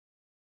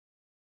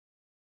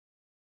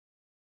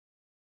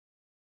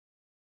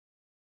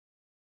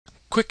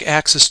Quick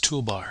Access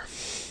Toolbar.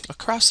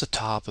 Across the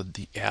top of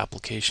the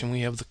application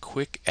we have the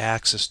Quick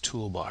Access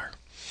Toolbar.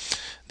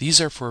 These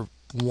are for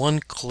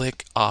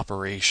one-click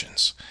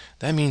operations.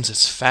 That means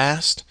it's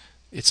fast,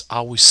 it's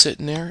always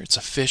sitting there, it's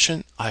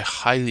efficient. I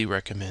highly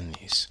recommend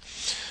these.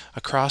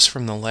 Across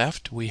from the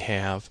left we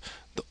have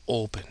the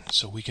Open,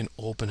 so we can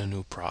open a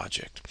new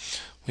project.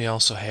 We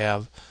also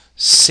have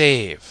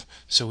Save,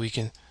 so we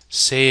can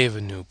save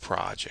a new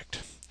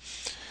project.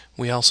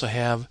 We also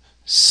have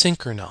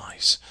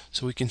Synchronize,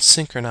 so we can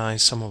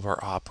synchronize some of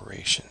our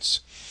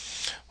operations.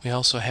 We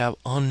also have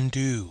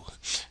Undo,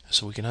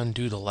 so we can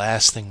undo the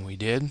last thing we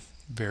did,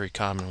 very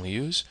commonly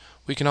used.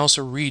 We can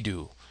also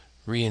Redo,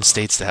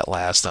 reinstates that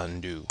last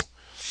undo.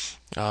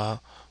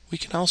 We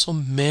can also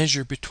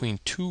measure between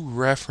two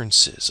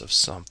references of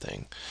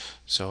something,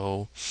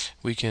 so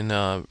we can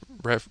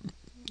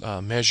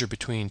measure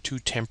between two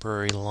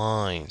temporary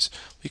lines.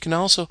 We can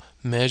also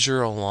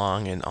measure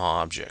along an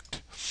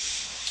object.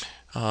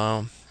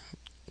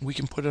 We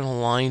can put an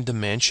aligned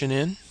dimension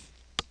in.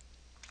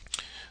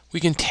 We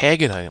can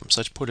tag an item,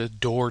 such put a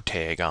door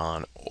tag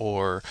on,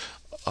 or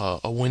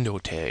a window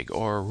tag,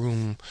 or a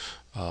room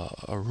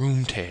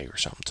tag, or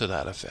something to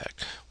that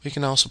effect. We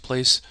can also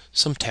place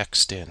some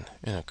text in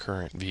a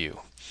current view.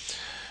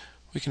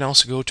 We can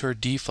also go to our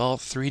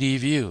default 3D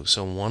view.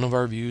 So one of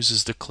our views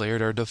is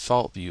declared our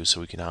default view, so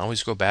we can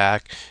always go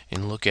back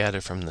and look at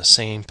it from the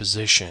same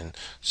position,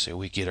 so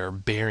we get our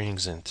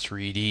bearings in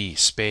 3D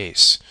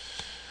space.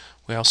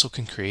 We also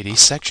can create a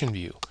section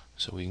view,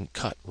 so we can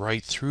cut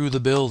right through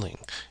the building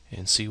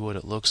and see what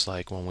it looks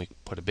like when we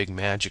put a big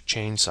magic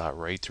chainsaw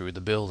right through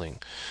the building.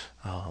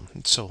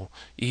 So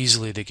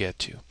easily to get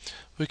to.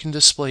 We can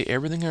display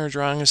everything in our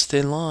drawing as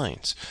thin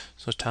lines.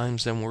 So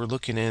times then we're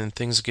looking in and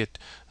things get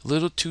a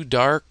little too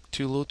dark,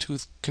 a little too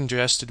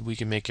congested, we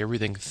can make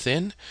everything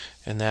thin,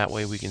 and that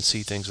way we can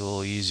see things a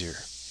little easier.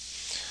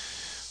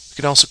 We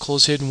can also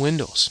close hidden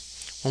windows.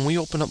 When we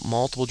open up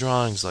multiple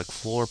drawings like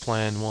floor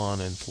plan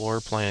 1 and floor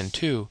plan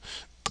 2,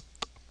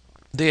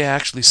 they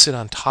actually sit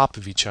on top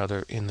of each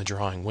other in the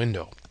drawing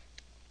window.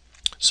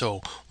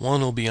 So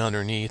one will be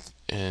underneath,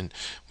 and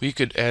we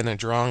could, in a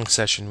drawing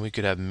session, we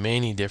could have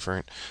many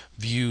different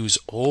views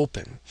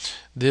open.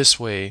 This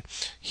way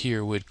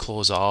here would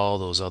close all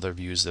those other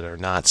views that are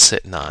not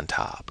sitting on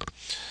top.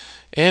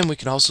 And we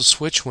can also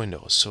switch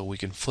windows, so we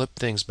can flip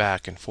things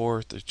back and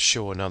forth to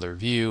show another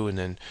view, and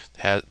then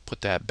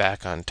put that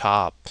back on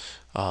top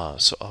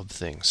of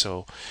things.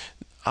 So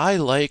I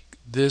like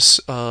this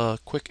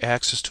Quick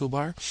Access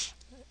Toolbar.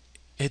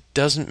 It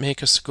doesn't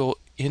make us go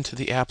into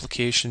the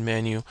application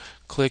menu,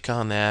 click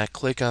on that,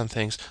 click on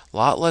things. A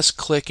lot less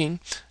clicking.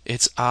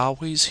 It's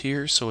always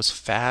here, so it's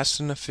fast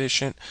and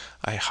efficient.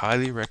 I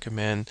highly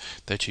recommend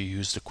that you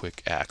use the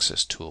Quick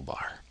Access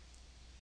Toolbar.